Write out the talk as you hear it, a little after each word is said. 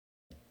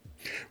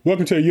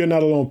Welcome to the You're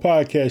Not Alone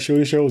podcast show.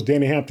 This your host,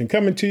 Danny Hampton,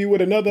 coming to you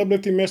with another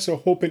uplifting message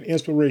of hope and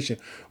inspiration.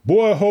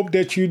 Boy, I hope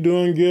that you're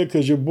doing good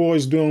because your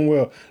boy's doing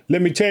well.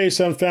 Let me tell you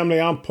something, family.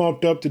 I'm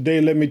pumped up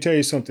today. Let me tell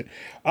you something.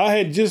 I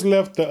had just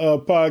left the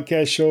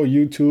podcast show,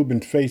 YouTube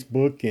and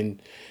Facebook,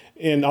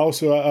 and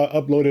also I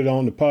uploaded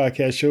on the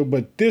podcast show.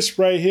 But this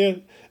right here,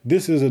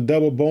 this is a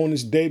double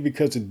bonus day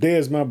because today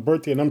is my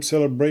birthday and I'm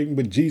celebrating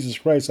with Jesus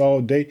Christ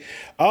all day.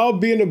 I'll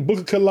be in the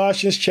book of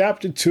Colossians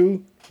chapter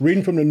 2,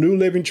 reading from the New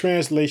Living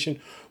Translation.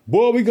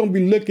 Boy, we're going to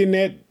be looking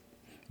at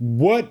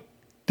what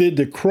did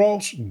the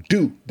cross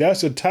do?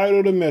 That's the title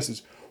of the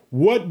message.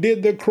 What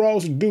did the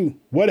cross do?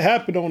 What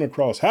happened on the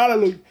cross?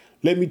 Hallelujah.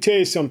 Let me tell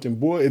you something,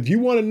 boy. If you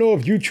want to know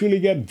if you truly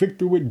got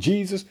victory with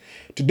Jesus,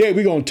 today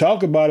we're going to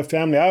talk about it,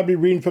 family. I'll be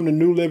reading from the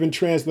New Living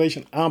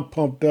Translation. I'm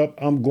pumped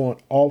up. I'm going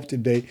off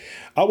today.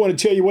 I want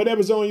to tell you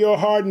whatever's on your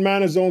heart and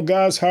mind is on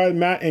God's heart and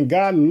mind, and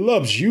God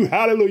loves you.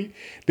 Hallelujah.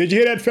 Did you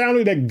hear that,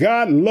 family? That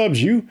God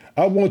loves you.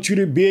 I want you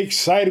to be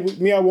excited with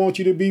me. I want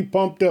you to be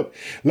pumped up.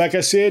 Like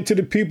I said to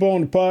the people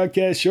on the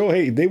podcast show,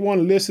 hey, they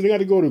want to listen. They got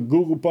to go to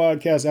Google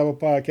Podcasts, Apple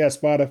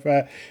Podcasts,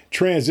 Spotify,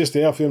 Transistor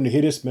FM to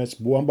hear this message.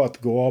 Boy, I'm about to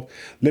go off.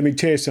 Let me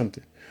tell you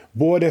something.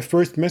 Boy, that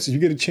first message, you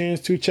get a chance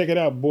to check it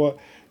out, boy.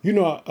 You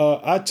know,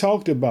 I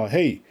talked about,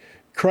 hey,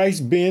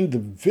 Christ being the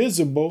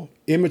visible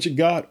image of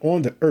God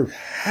on the earth.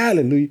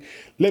 Hallelujah.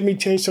 Let me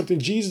tell you something.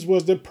 Jesus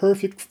was the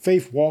perfect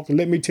faith walker.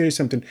 Let me tell you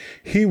something.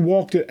 He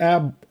walked it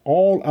out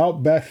all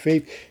out by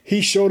faith. He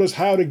showed us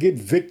how to get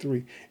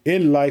victory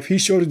in life. He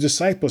showed his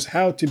disciples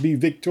how to be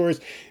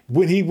victorious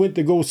when he went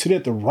to go sit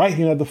at the right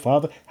hand of the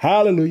Father.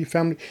 Hallelujah,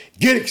 family.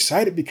 Get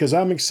excited because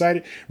I'm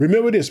excited.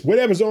 Remember this,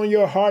 whatever's on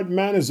your heart and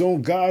mind is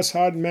on God's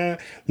heart and mind.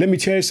 Let me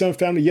tell you something,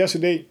 family.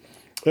 Yesterday,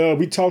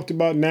 we talked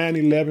about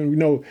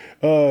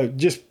 9/11,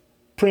 just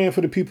praying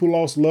for the people who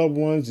lost loved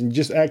ones and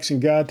just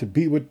asking God to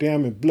be with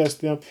them and bless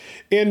them.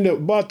 And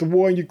about the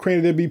war in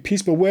Ukraine, there'll be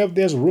peace. But wherever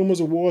there's rumors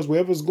of wars,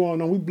 wherever's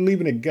going on, we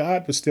believe in that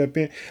God will step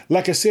in.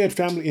 Like I said,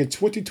 family, in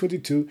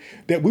 2022,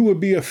 that we would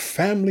be a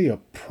family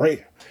of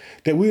prayer.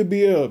 That we'll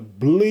be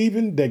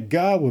believing that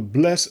God will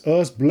bless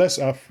us, bless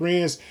our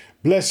friends,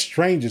 bless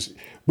strangers.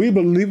 We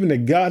believe in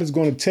that God is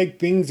going to take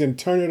things and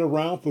turn it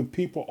around for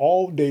people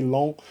all day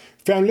long.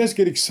 Family, let's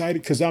get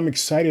excited because I'm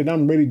excited.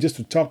 I'm ready just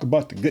to talk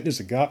about the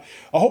goodness of God.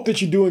 I hope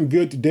that you're doing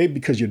good today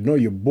because you know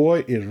your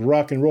boy is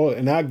rock and roll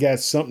and I got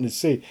something to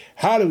say.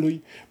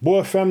 Hallelujah.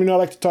 Boy, family, I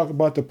like to talk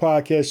about the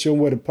podcast show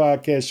and where the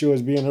podcast show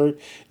is being heard.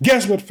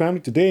 Guess what, family?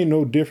 Today ain't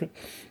no different.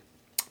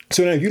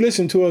 So now if you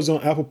listen to us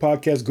on Apple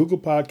Podcasts, Google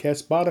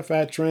Podcasts,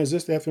 Spotify,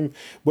 Transistor FM,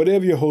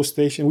 whatever your host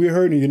station, we are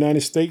heard in the United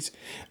States.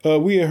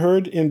 We are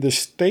heard in the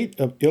state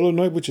of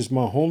Illinois, which is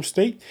my home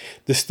state,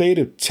 the state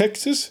of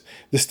Texas,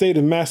 the state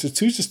of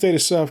Massachusetts, the state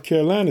of South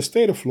Carolina, the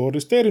state of Florida,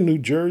 the state of New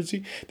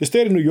Jersey, the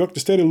state of New York,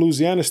 the state of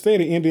Louisiana, the state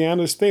of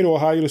Indiana, the state of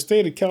Ohio, the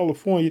state of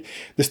California,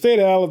 the state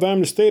of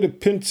Alabama, the state of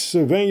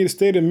Pennsylvania, the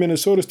state of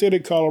Minnesota, the state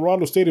of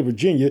Colorado, the state of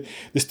Virginia,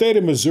 the state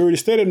of Missouri, the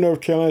state of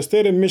North Carolina, the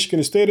state of Michigan,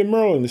 the state of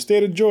Maryland, the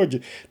state of Georgia,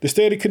 the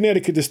state of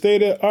Connecticut, the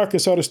state of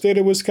Arkansas, the state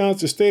of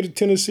Wisconsin, the state of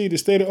Tennessee, the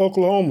state of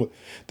Oklahoma,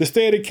 the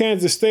state of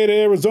Kansas, the state of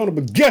Arizona.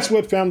 But guess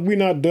what, family? We're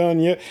not done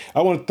yet.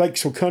 I want to thank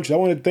some countries. I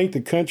want to thank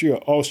the country of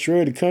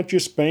Australia, the country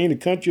of Spain, the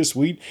country of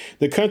Sweden,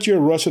 the country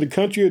of Russia, the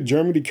country of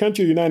Germany, the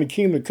country of the United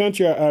Kingdom, the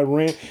country of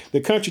Iran,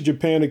 the country of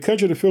Japan, the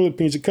country of the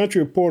Philippines, the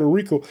country of Puerto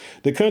Rico,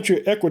 the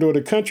country of Ecuador,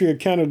 the country of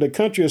Canada, the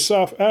country of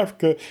South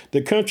Africa,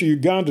 the country of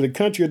Uganda, the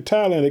country of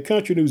Thailand, the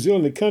country of New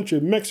Zealand, the country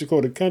of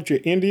Mexico, the country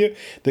of India,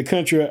 the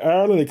country of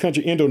Ireland, the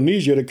country of Indonesia,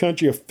 the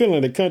country of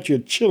Finland, the country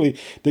of Chile,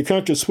 the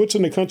country of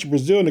Switzerland, the country of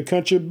Brazil, and the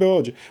country of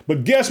Belgium.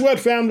 But guess what,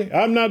 family?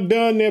 I'm not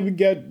done there. We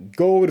got to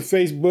go over to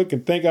Facebook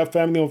and thank our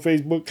family on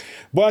Facebook.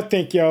 But I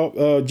thank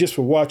y'all just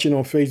for watching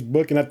on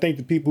Facebook, and I thank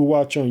the people who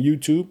watch on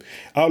YouTube.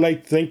 I would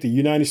like to thank the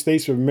United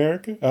States of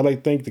America. I'd like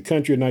to thank the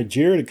country of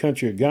Nigeria, the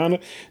country of Ghana,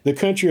 the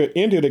country of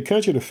India, the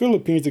country of the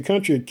Philippines, the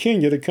country of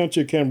Kenya, the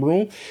country of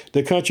Cameroon,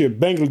 the country of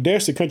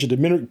Bangladesh, the country of the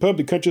Dominican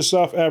Republic, the country of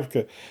South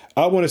Africa.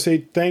 I want to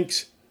say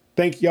thanks.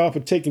 Thank y'all for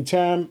taking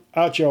time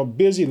out your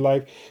busy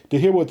life to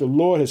hear what the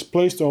Lord has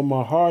placed on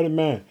my heart and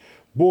mind.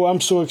 Boy, I'm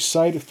so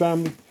excited,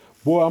 family.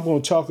 Boy, I'm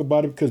going to talk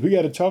about it because we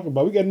got to talk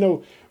about it. We got to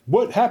know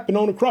what happened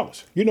on the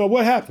cross. You know,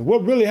 what happened?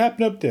 What really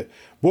happened up there?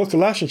 Boy,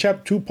 Colossians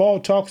chapter 2,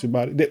 Paul talks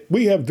about it, that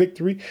we have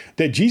victory,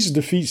 that Jesus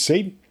defeats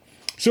Satan.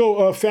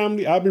 So,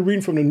 family, I'll be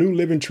reading from the New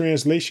Living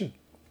Translation.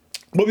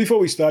 But before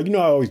we start, you know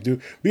I always do,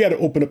 we got to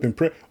open up in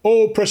prayer.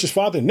 Oh, precious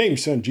Father, in the name of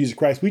Son, Jesus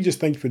Christ, we just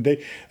thank you for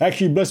today.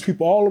 Actually, bless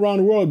people all around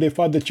the world, dear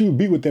Father, that you would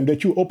be with them,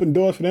 that you would open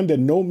doors for them that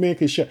no man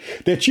can shut,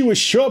 that you would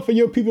show up for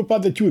your people,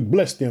 Father, that you would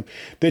bless them,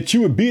 that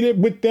you would be there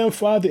with them,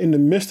 Father, in the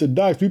midst of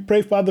darkness. We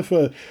pray, Father,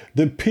 for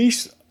the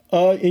peace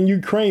in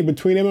Ukraine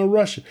between them and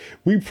Russia.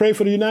 We pray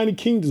for the United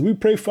Kingdoms. We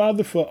pray,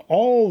 Father, for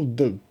all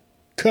the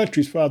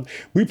countries, Father.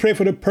 We pray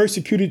for the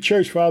persecuted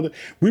church, Father.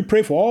 We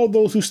pray for all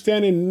those who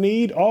stand in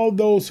need, all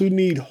those who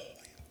need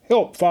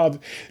help, Father,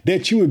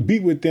 that you would be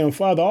with them,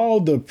 Father, all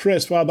the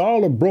oppressed, Father,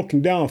 all the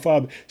broken down,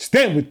 Father,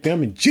 stand with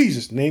them in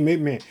Jesus' name,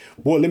 amen.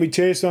 Boy, let me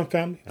tell you something,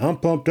 family. I'm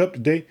pumped up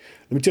today.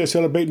 Let me tell you,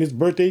 celebrating his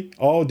birthday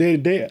all day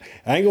today.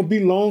 I ain't going to be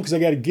long because I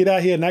got to get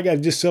out here and I got to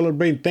just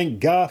celebrate and thank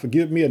God for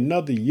giving me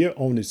another year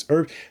on this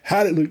earth.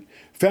 Hallelujah.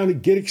 Family,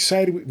 get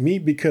excited with me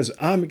because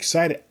I'm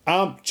excited.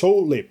 I'm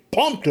totally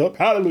pumped up.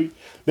 Hallelujah.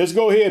 Let's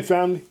go ahead,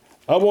 family.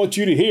 I want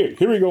you to hear it.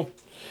 Here we go.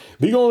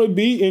 We're going to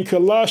be in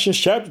Colossians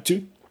chapter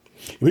 2.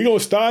 We're going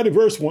to start at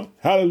verse 1.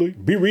 Hallelujah.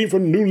 Be reading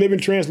from the New Living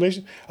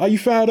Translation. Are you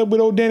fired up with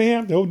old Danny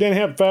Hampton? Old Danny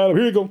Hampton fired up.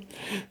 Here we go.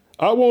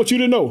 I want you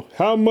to know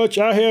how much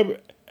I have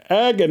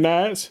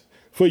agonized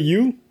for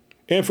you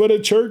and for the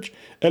church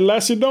at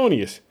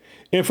Lacedonia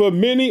and for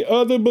many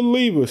other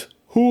believers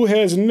who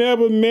has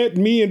never met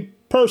me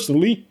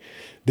personally.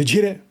 Did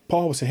you hear that?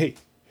 Paul was saying, hey,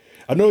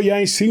 I know y'all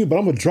ain't seen me, but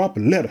I'm going to drop a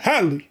letter.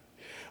 Hallelujah.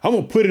 I'm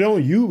going to put it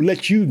on you,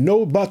 let you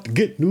know about the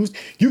good news.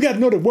 You got to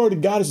know the word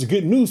of God is the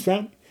good news,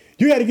 family.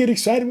 You got to get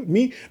excited with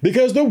me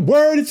because the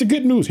word is the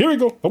good news. Here we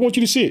go. I want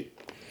you to see it.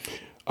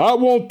 I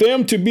want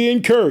them to be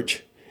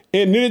encouraged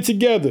and knitted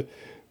together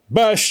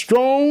by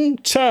strong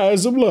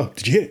ties of love.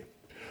 Did you hear it?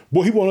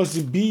 Boy, he wants us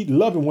to be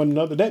loving one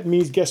another. That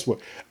means, guess what?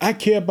 I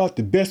care about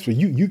the best for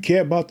you. You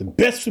care about the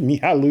best for me.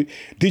 Hallelujah.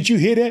 Did you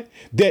hear that?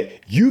 That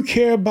you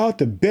care about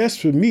the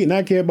best for me and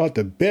I care about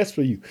the best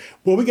for you.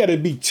 Boy, we got to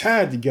be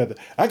tied together.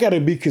 I got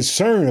to be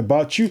concerned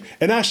about you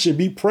and I should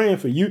be praying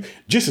for you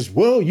just as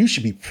well. You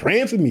should be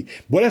praying for me.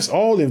 Boy, that's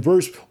all in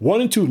verse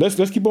 1 and 2. Let's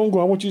keep on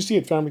going. I want you to see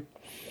it, family.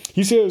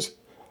 He says,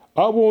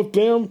 I want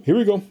them, here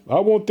we go.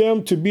 I want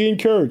them to be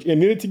encouraged and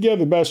knitted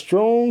together by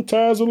strong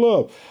ties of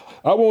love.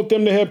 I want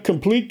them to have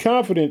complete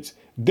confidence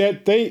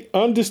that they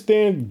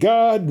understand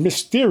God's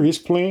mysterious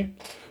plan,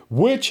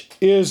 which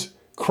is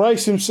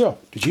Christ himself.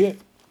 Did you hear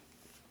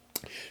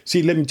it?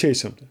 See, let me tell you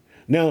something.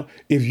 Now,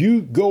 if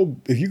you go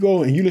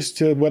and you listen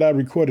to what I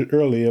recorded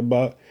earlier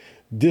about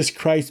this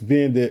Christ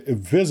being the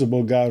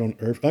invisible God on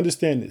earth,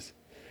 understand this.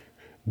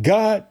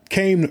 God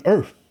came to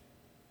earth.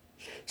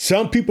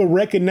 Some people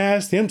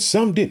recognized him,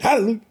 some didn't.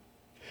 Hallelujah.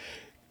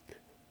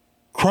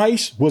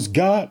 Christ was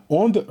God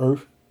on the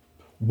earth,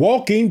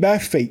 walking by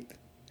faith,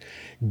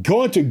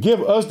 going to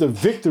give us the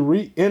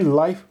victory in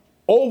life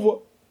over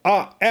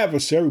our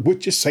adversary,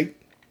 which is Satan.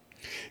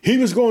 He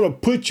was going to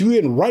put you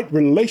in right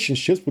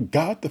relationships with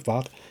God the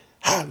Father.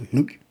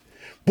 Hallelujah.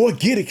 Boy,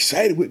 get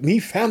excited with me,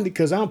 family,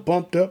 because I'm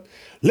pumped up.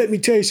 Let me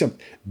tell you something.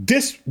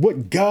 This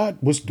what God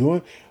was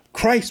doing,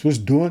 Christ was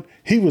doing.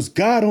 He was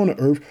God on the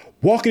earth,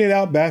 walking it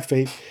out by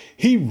faith.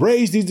 He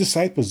raised these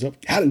disciples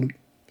up. Hallelujah.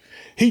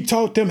 He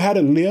taught them how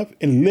to live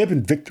and live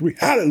in victory.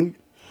 Hallelujah.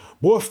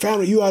 Boy,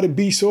 family, you ought to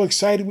be so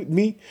excited with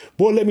me.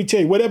 Boy, let me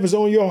tell you, whatever's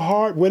on your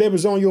heart,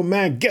 whatever's on your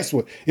mind, guess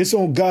what? It's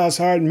on God's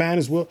heart and mind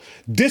as well.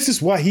 This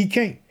is why he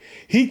came.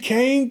 He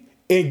came,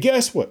 and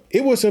guess what?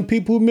 It was some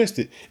people who missed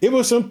it. It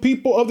was some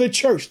people of the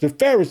church, the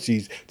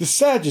Pharisees, the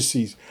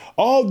Sadducees.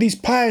 All these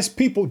pious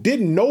people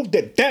didn't know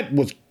that that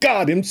was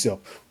God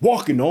himself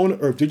walking on the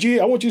earth. Did you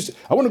hear? I want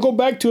to go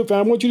back to it,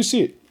 family. I want you to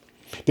see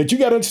it. That you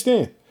got to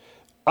understand.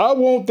 I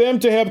want them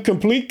to have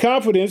complete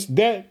confidence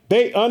that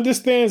they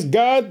understand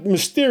God's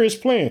mysterious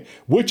plan,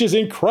 which is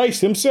in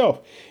Christ himself.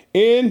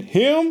 In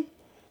him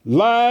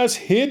lies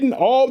hidden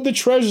all the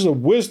treasures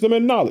of wisdom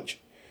and knowledge.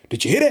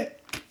 Did you hear that?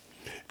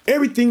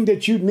 Everything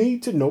that you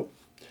need to know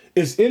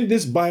is in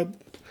this Bible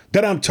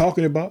that I'm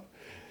talking about.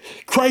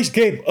 Christ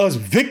gave us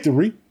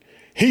victory.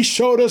 He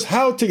showed us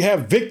how to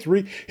have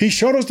victory. He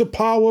showed us the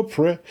power of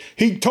prayer.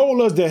 He told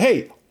us that,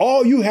 hey,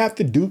 all you have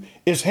to do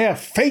is have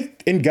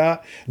faith in God,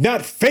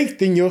 not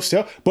faith in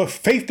yourself, but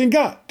faith in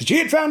God. Did you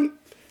hear it, family?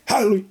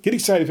 Hallelujah. Get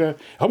excited,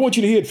 family. I want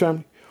you to hear it,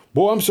 family.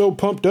 Boy, I'm so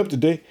pumped up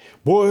today.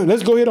 Boy,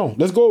 let's go ahead on.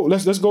 Let's go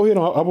ahead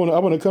on. I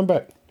want to come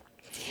back.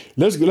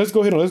 Let's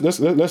go ahead on.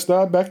 Let's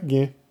start back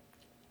again.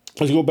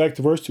 Let's go back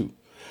to verse 2.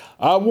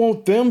 I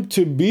want them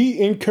to be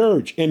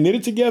encouraged and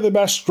knitted together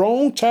by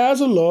strong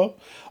ties of love.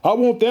 I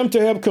want them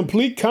to have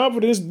complete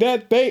confidence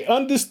that they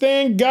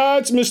understand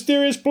God's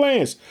mysterious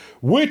plans,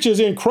 which is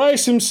in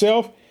Christ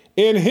himself.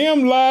 In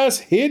him lies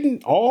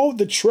hidden all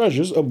the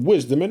treasures of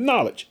wisdom and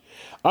knowledge.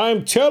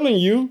 I'm telling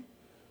you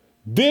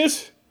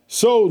this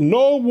so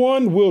no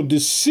one will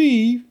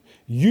deceive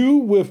you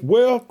with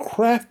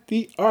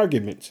well-crafted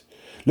arguments.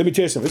 Let me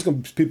tell you something. It's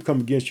going to be people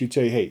come against you and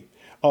tell you, hey,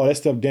 oh, that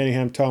stuff Danny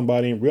Ham talking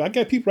about ain't real. I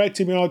got people write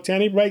to me all the time.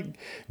 They write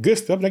good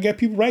stuff, and I got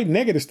people write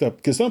negative stuff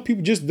because some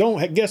people just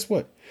don't. Guess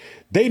what?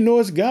 They know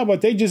it's God,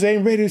 but they just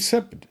ain't ready to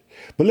accept it.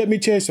 But let me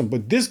tell you something.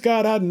 But this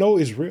God I know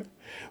is real.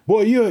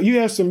 Boy, you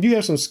have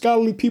some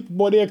scholarly people.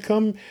 Boy, they'll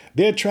come.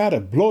 They'll try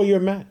to blow your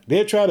mind.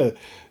 They'll try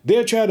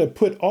to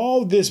put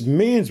all this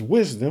man's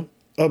wisdom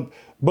up,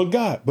 but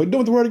God. But know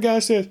what the word of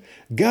God says?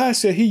 God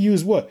said he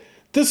used what?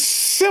 The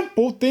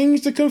simple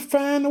things to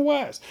confine the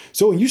wise.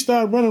 So when you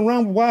start running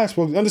around with wise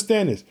folks,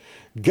 understand this.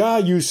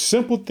 God used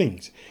simple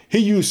things. He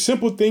used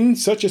simple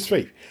things such as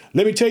faith.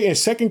 Let me tell you in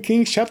 2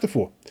 Kings chapter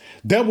 4,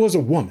 there was a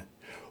woman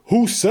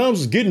whose sons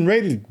was getting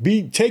ready to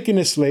be taken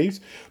as slaves,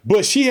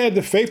 but she had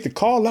the faith to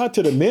call out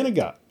to the men of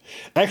God.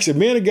 Asked the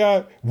man of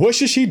God, what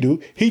should she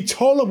do? He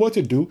told her what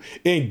to do.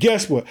 And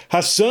guess what?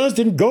 Her sons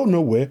didn't go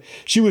nowhere.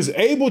 She was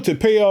able to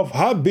pay off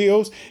her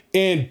bills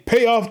and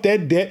pay off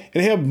that debt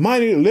and have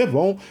money to live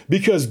on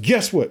because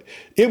guess what?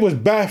 It was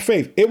by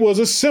faith. It was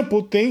a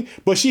simple thing,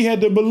 but she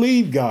had to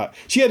believe God.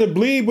 She had to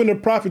believe when the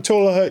prophet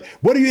told her,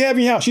 what do you have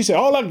in your house? She said,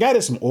 all I got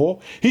is some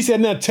oil. He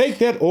said, now take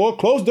that oil,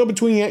 close the door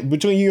between you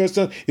and your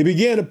son. It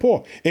began to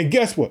pour. And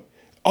guess what?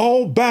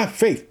 All by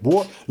faith,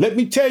 boy. Let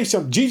me tell you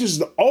something. Jesus is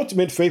the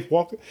ultimate faith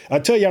walker. I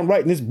tell you, I'm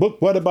writing this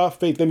book, What About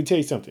Faith? Let me tell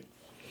you something.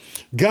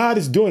 God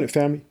is doing it,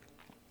 family.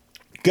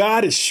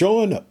 God is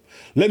showing up.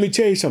 Let me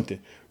tell you something.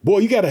 Boy,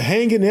 you got to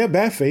hang in there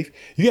by faith.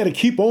 You got to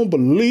keep on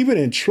believing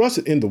and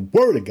trusting in the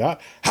word of God.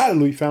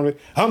 Hallelujah, family.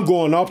 I'm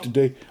going off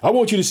today. I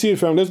want you to see it,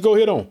 family. Let's go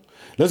ahead on.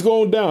 Let's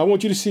go on down. I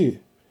want you to see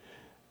it.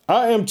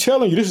 I am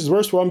telling you, this is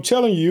verse 4. I'm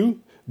telling you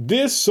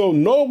this so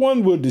no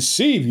one will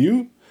deceive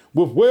you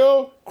with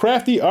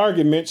well-crafty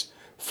arguments.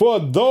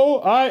 For though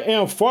I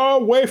am far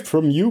away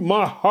from you,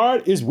 my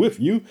heart is with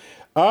you.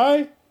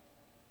 I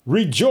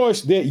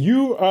rejoice that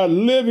you are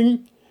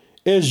living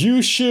as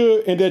you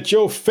should and that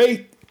your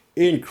faith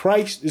in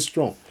Christ is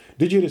strong.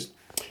 Did you hear this?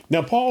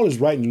 Now, Paul is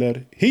writing a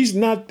letter. He's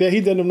not there. He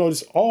doesn't know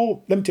this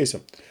all. Let me tell you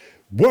something.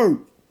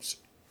 Words,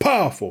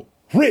 powerful,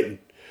 written.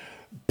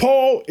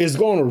 Paul is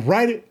going to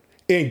write it.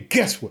 And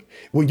guess what?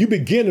 When you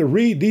begin to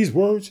read these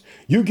words,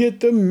 you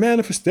get the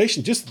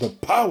manifestation, just the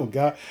power of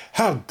God,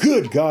 how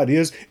good God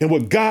is and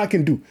what God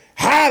can do.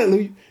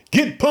 Hallelujah.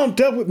 Get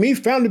pumped up with me,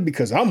 family,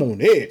 because I'm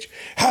on edge.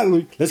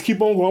 Hallelujah. Let's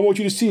keep on going. I want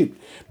you to see it.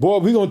 Boy,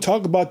 we're going to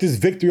talk about this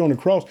victory on the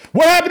cross.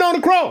 What happened on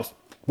the cross?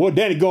 Boy,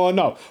 Danny going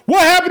off. What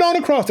happened on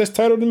the cross? That's the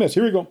title of the message.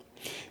 Here we go.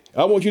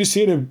 I want you to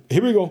see it. And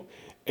here we go.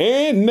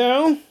 And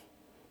now,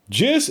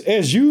 just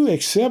as you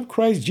accept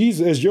Christ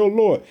Jesus as your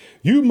Lord,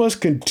 you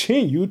must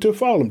continue to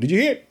follow him. Did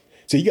you hear it?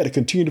 So you got to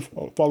continue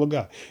to follow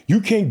God.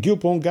 You can't give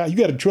up on God. You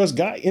got to trust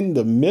God in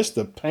the midst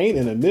of pain,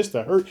 in the midst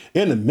of hurt,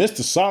 in the midst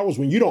of sorrows.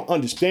 When you don't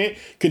understand,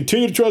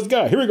 continue to trust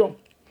God. Here we go.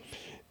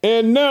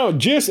 And now,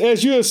 just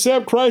as you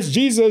accept Christ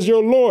Jesus as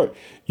your Lord,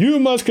 you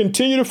must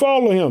continue to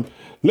follow him.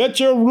 Let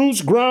your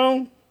roots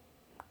grow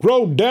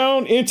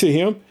down into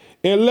him,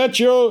 and let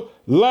your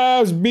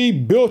lives be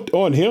built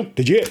on him.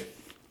 Did you hear it?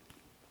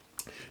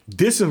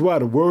 This is why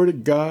the word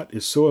of God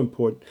is so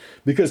important,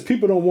 because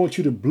people don't want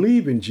you to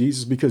believe in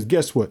Jesus, because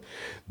guess what?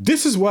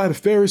 This is why the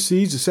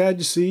Pharisees, the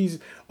Sadducees,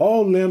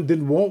 all of them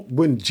didn't want,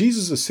 when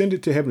Jesus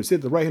ascended to heaven and said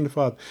at the right hand of the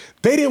Father,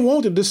 they didn't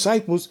want the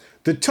disciples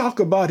to talk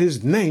about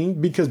his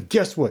name, because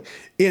guess what?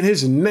 In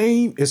his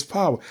name is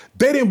power.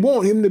 They didn't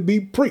want him to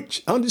be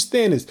preached.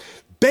 Understand this.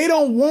 They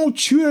don't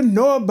want you to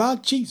know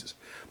about Jesus.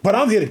 But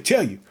I'm here to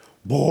tell you,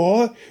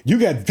 boy, you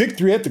got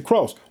victory at the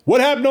cross.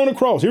 What happened on the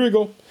cross? Here we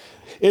go.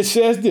 It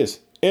says this.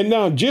 And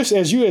now, just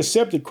as you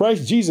accepted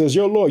Christ Jesus as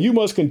your Lord, you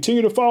must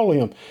continue to follow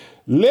him.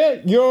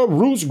 Let your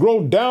roots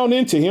grow down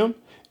into him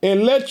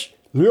and let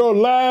your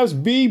lives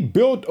be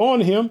built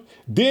on him.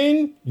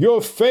 Then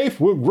your faith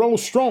will grow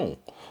strong.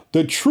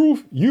 The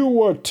truth you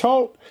were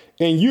taught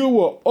and you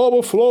will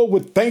overflow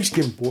with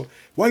thanksgiving, boy.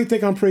 Why do you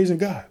think I'm praising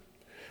God?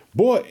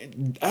 Boy,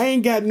 I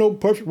ain't got no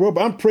perfect word,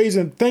 but I'm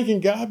praising and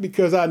thanking God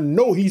because I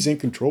know he's in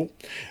control.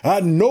 I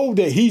know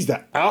that he's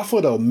the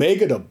Alpha, the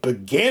Omega, the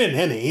beginning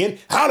and the end.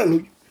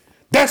 Hallelujah.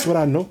 That's what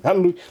I know.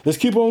 Hallelujah. Let's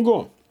keep on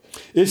going.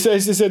 It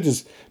says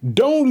this,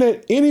 don't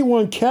let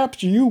anyone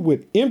capture you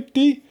with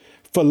empty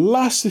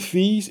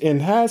philosophies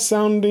and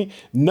high-sounding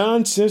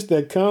nonsense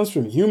that comes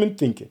from human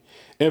thinking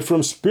and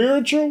from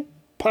spiritual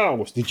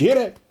powers. Did you hear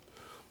that?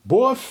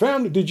 Boy,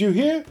 family, did you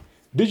hear?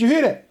 Did you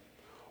hear that?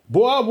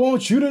 Boy, I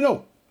want you to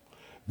know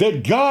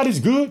that God is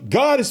good.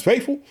 God is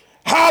faithful.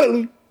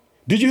 Hallelujah.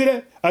 Did you hear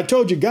that? I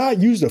told you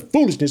God used the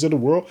foolishness of the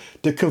world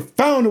to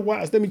confound the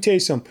wise. Let me tell you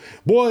something.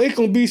 Boy, it's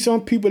going to be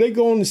some people, they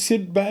going to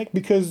sit back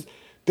because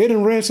they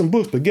done read some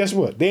books. But guess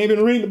what? They ain't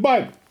been reading the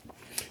Bible.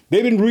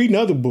 They've been reading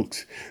other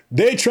books.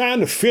 They're trying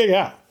to figure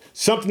out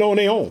something on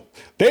their own.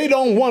 They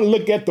don't want to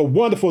look at the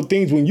wonderful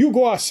things. When you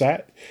go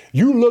outside,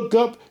 you look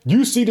up,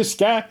 you see the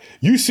sky,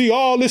 you see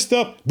all this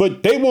stuff,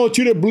 but they want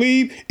you to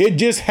believe it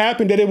just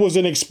happened, that it was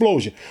an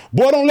explosion.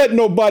 Boy, don't let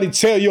nobody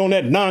tell you on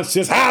that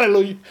nonsense.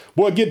 Hallelujah.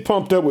 Boy, get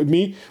pumped up with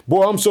me.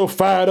 Boy, I'm so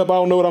fired up. I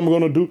don't know what I'm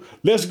going to do.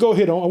 Let's go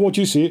hit on. I want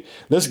you to see it.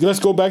 Let's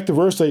go back to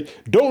verse 8.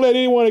 Don't let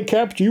anyone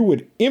capture you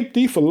with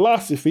empty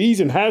philosophies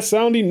and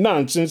high-sounding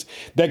nonsense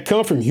that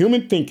come from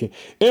human thinking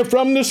and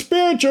from the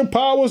spiritual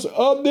powers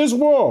of this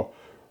world,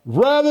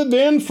 rather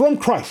than from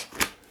Christ.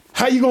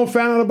 How you going to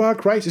find out about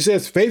Christ? It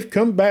says faith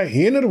comes by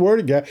hearing of the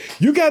word of God.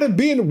 You got to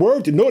be in the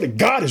word to know that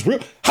God is real.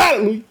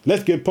 Hallelujah.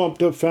 Let's get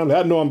pumped up, family.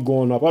 I know I'm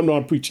going up. I know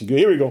I'm preaching good.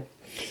 Here we go.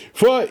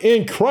 For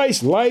in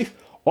Christ's life,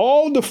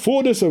 all the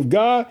fullness of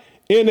God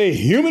in a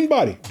human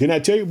body. Didn't I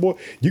tell you, boy?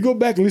 You go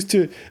back and listen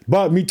to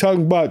about me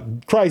talking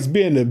about Christ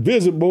being the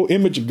visible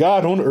image of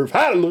God on the earth.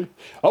 Hallelujah.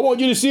 I want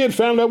you to see it,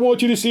 family. I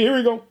want you to see it. Here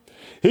we go.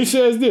 He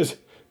says this.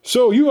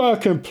 So you are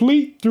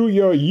complete through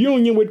your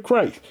union with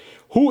Christ,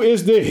 who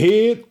is the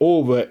head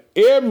over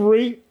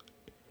every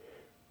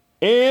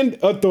and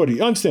authority.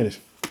 Understand this.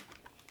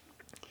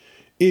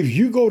 If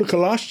you go to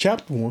Colossians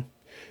chapter 1,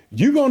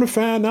 you're going to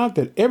find out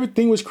that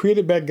everything was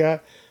created by God.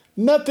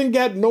 Nothing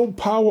got no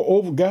power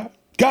over God.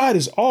 God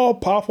is all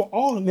powerful,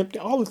 all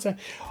omnipotent, all the time,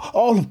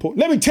 all important.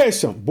 Let me tell you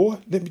something, boy.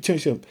 Let me tell you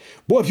something.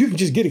 Boy, if you can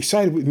just get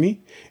excited with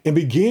me and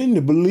begin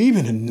to believe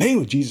in the name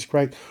of Jesus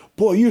Christ,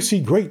 boy, you'll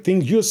see great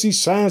things. You'll see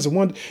signs and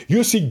wonders.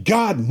 You'll see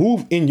God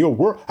move in your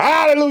world.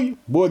 Hallelujah.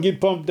 Boy, get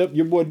pumped up.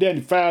 Your boy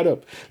Daddy fired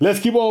up. Let's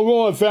keep on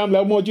going, family.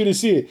 I want you to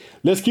see it.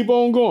 Let's keep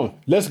on going.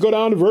 Let's go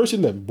down to verse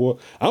 11, boy.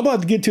 I'm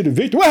about to get to the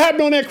victory. What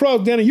happened on that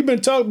cross, Danny? You've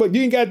been talking, but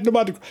you ain't got to know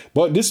about the cross.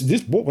 But this,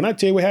 boy, when I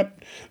tell you what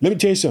happened, let me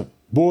tell you something.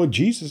 Boy,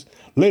 Jesus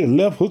laid a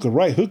left hook, a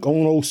right hook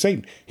on old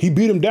Satan. He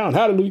beat him down.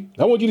 Hallelujah.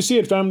 I want you to see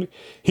it, family.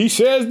 He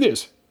says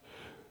this.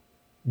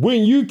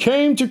 When you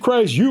came to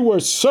Christ, you were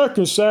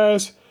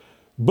circumcised,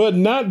 but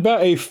not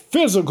by a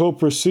physical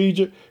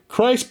procedure.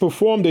 Christ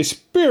performed a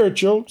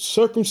spiritual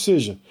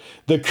circumcision,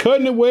 the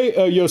cutting away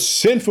of your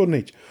sinful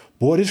nature.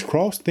 Boy, this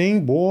cross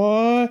thing,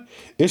 boy,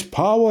 it's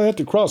power at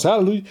the cross.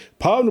 Hallelujah.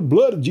 Power in the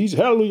blood of Jesus.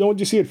 Hallelujah. I want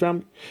you to see it,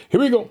 family.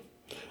 Here we go.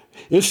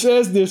 It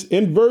says this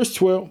in verse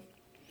 12.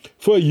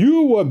 For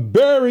you were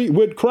buried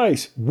with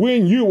Christ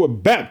when you were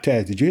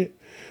baptized. Did you hear it?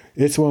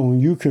 It's when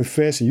you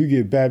confess and you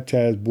get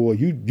baptized, boy,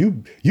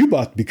 you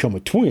about to become a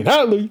twin.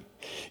 Hallelujah.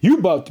 You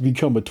about to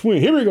become a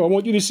twin. Here we go. I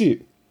want you to see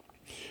it.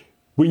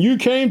 When you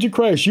came to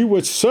Christ, you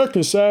were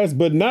circumcised,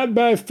 but not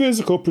by a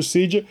physical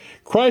procedure.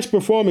 Christ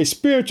performed a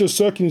spiritual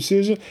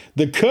circumcision,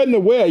 the cutting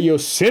away of your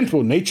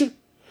sinful nature.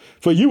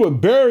 For you were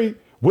buried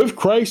with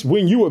Christ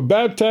when you were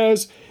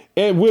baptized,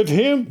 and with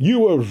him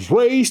you were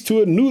raised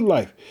to a new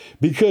life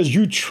because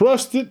you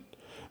trusted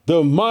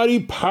the mighty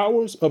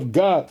powers of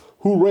God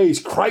who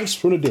raised Christ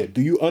from the dead.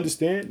 Do you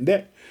understand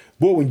that?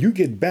 Boy, when you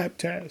get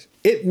baptized,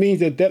 it means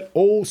that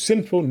old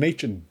sinful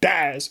nature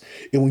dies.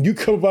 And when you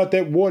come about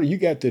that water, you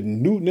got the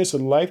newness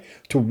of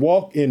life to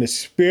walk in the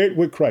spirit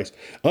with Christ.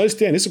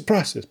 Understand, it's a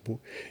process, boy.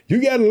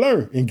 You got to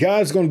learn, and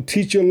God's going to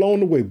teach you along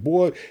the way,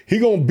 boy.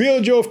 He's going to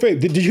build your faith.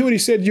 Did you hear what he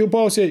said to you?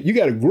 Paul said, you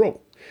got to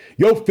grow.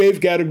 Your faith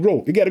got to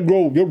grow. It got to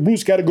grow. Your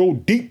roots got to go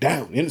deep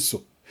down in the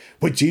soul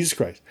with Jesus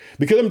Christ.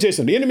 Because let me tell you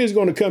something, the enemy is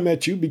going to come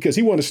at you because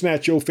he want to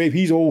snatch your faith.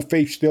 He's old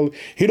faith still.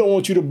 He don't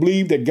want you to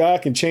believe that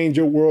God can change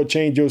your world,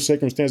 change your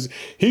circumstances.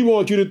 He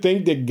wants you to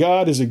think that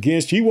God is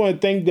against you. He want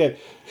to think that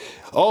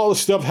all the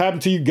stuff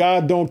happened to you,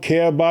 God don't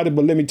care about it.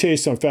 But let me tell you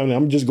something, family.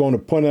 I'm just going to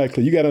point out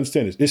clear. You got to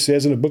understand this. It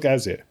says in the book of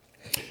Isaiah,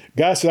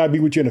 God said, I'll be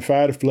with you in the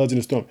fire, the floods, and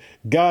the storm.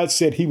 God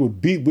said he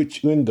would be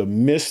with you in the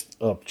midst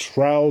of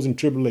trials and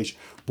tribulation.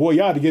 Boy,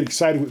 y'all to get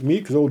excited with me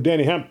because old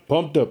Danny Hampton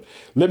pumped up.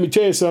 Let me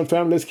tell you something,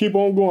 family. Let's keep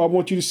on going. I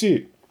want you to see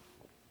it.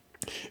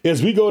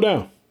 As we go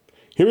down,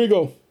 here we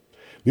go.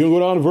 We're going to go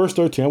down to verse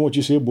 13. I want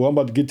you to see it, boy. I'm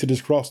about to get to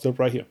this cross stuff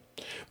right here.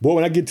 Boy,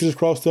 when I get to this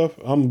cross stuff,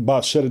 I'm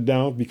about to shut it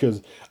down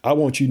because I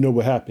want you to know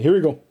what happened. Here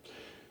we go.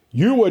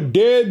 You were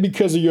dead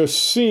because of your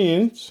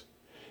sins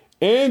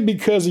and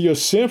because of your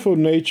sinful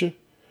nature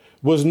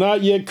was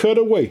not yet cut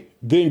away.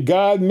 Then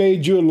God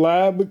made you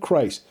alive with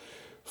Christ.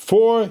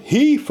 For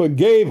he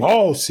forgave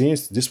all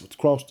sins. This was the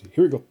cross.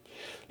 Here we go.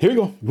 Here we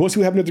go. You want to see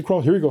what happened at the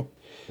cross? Here we go.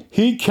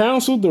 He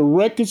canceled the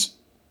records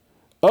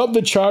of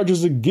the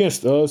charges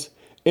against us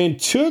and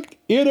took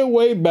it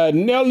away by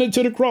nailing it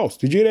to the cross.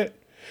 Did you hear that?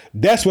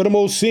 That's where the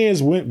most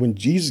sins went when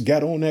Jesus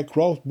got on that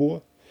cross,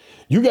 boy.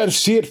 You got to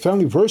see it,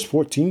 family. Verse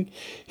 14.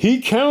 He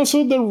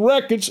canceled the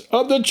records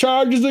of the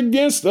charges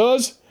against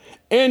us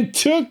and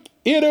took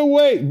it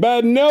away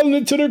by nailing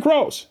it to the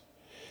cross.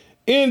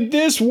 In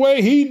this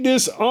way, he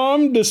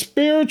disarmed the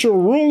spiritual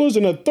rulers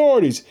and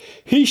authorities.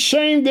 He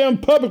shamed them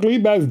publicly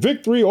by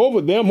victory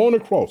over them on the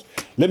cross.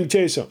 Let me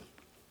tell you something.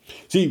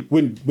 See,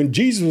 when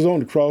Jesus was on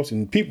the cross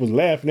and people was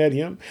laughing at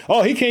him,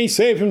 oh, he can't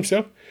save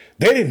himself.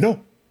 They didn't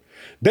know.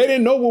 They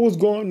didn't know what was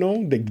going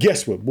on. That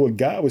guess what? Boy,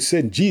 God was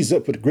setting Jesus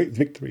up for the great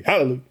victory.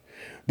 Hallelujah.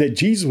 That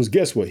Jesus was,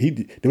 guess what?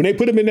 When they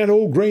put him in that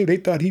old grave, they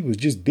thought he was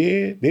just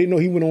dead. They didn't know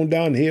he went on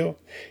down the hill.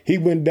 He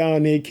went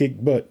down there and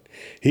kicked butt.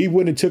 He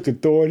went and took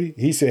authority.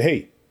 He said,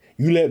 hey,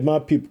 you let my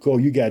people go.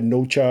 You got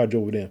no charge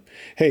over them.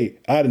 Hey,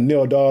 I'd have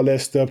nailed all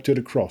that stuff to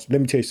the cross.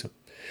 Let me tell you something.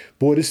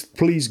 Boy, this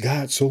pleased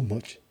God so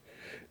much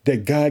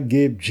that God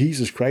gave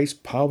Jesus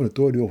Christ power and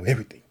authority over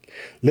everything.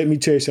 Let me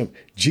tell you something.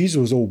 Jesus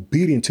was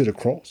obedient to the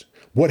cross.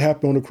 What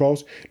happened on the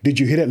cross? Did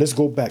you hear that? Let's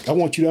go back. I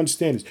want you to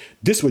understand this.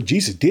 This is what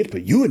Jesus did for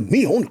you and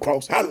me on the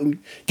cross. Hallelujah.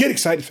 Get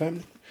excited,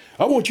 family.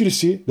 I want you to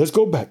see it. Let's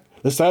go back.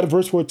 Let's start at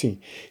verse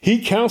 14.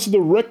 He canceled the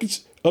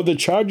records of the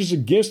charges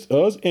against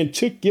us and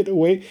took it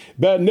away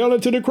by nailing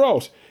it to the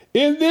cross.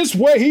 In this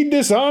way, he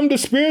disarmed the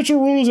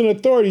spiritual rulers and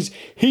authorities.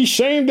 He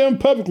shamed them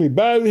publicly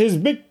by his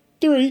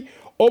victory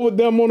over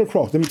them on the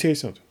cross. Let me tell you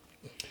something.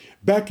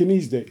 Back in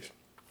these days,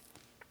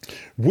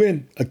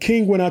 when a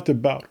king went out to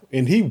battle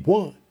and he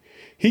won,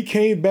 he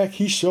came back,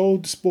 he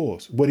showed the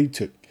spoils, what he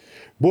took.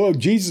 Boy,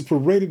 Jesus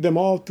paraded them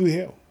all through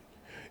hell.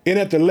 And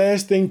at the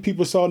last thing,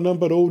 people saw none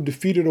but old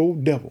defeated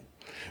old devil.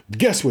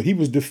 Guess what? He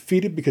was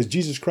defeated because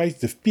Jesus Christ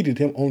defeated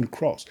him on the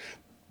cross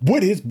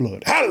with his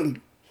blood.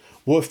 Hallelujah.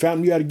 Boy,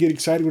 family, you got to get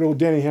excited with old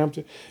Danny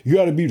Hampton. You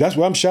got to be, that's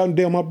why I'm shouting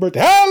today on my birthday.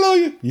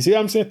 Hallelujah. You see what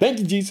I'm saying? Thank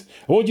you, Jesus.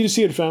 I want you to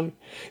see it, family.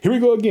 Here we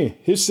go again.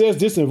 It says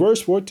this in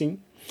verse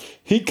 14.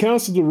 He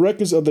canceled the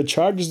records of the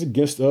charges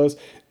against us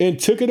and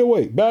took it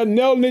away by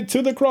nailing it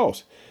to the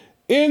cross.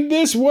 In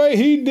this way,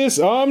 he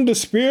disarmed the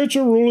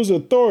spiritual rulers'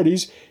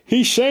 authorities.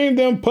 He shamed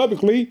them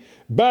publicly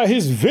by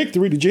his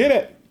victory. Did you hear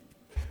that?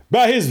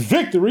 By his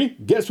victory,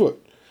 guess what?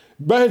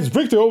 By his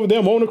victory over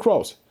them on the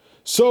cross.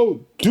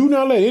 So do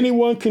not let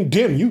anyone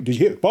condemn you. Did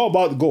you hear? Paul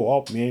about to go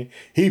off, man.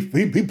 He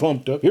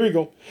pumped up. Here we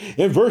go.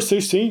 In verse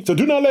 16. So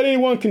do not let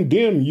anyone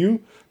condemn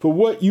you for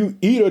what you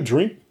eat or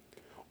drink,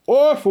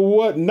 or for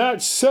what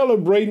not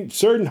celebrating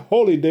certain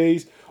holy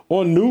days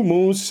on new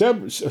moons,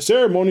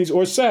 ceremonies,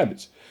 or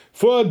Sabbaths.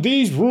 For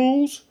these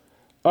rules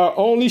are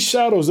only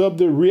shadows of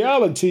the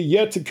reality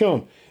yet to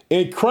come.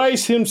 And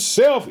Christ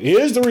himself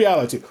is the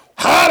reality.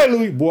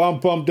 Hallelujah. Boy, I'm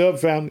pumped up,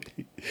 family.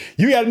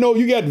 You got to know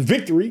you got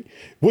victory.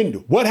 When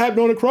what happened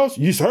on the cross?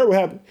 You heard what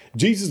happened.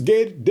 Jesus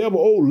gave the devil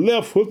old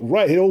left hook,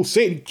 right. Old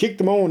Satan kicked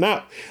him on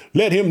out.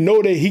 Let him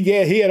know that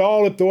he had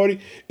all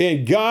authority.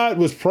 And God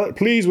was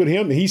pleased with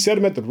him. And he set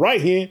him at the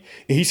right hand.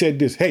 And he said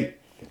this, hey,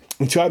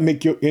 until I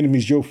make your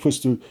enemies your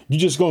footstool, you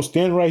just going to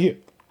stand right here.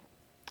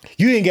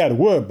 You ain't got to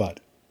worry about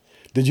it.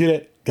 Did you hear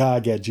that?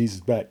 God got Jesus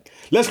back.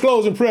 Let's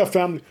close in prayer,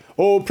 family.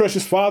 Oh,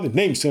 precious Father,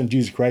 name your son,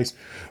 Jesus Christ.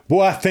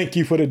 Boy, I thank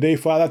you for the day,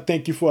 Father. I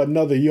thank you for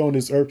another year on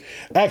this earth.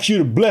 I ask you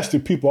to bless the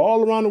people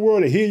all around the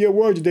world to hear your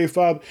word today,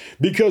 Father,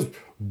 because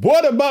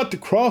what about the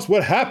cross?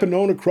 What happened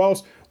on the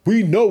cross?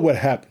 We know what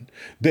happened,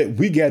 that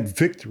we got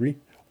victory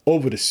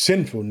over the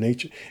sinful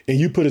nature, and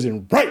you put us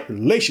in right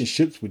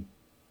relationships with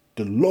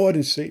the Lord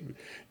and Savior,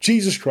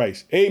 Jesus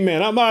Christ.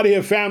 Amen. I'm out of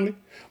here, family.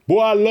 Boy,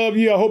 I love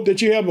you. I hope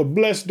that you have a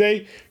blessed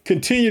day.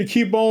 Continue to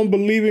keep on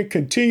believing.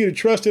 Continue to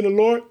trust in the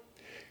Lord.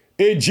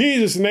 In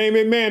Jesus' name,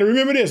 amen. And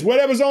remember this,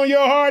 whatever's on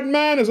your heart and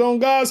mind is on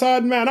God's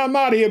heart and mind. I'm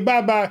out of here.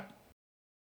 Bye-bye.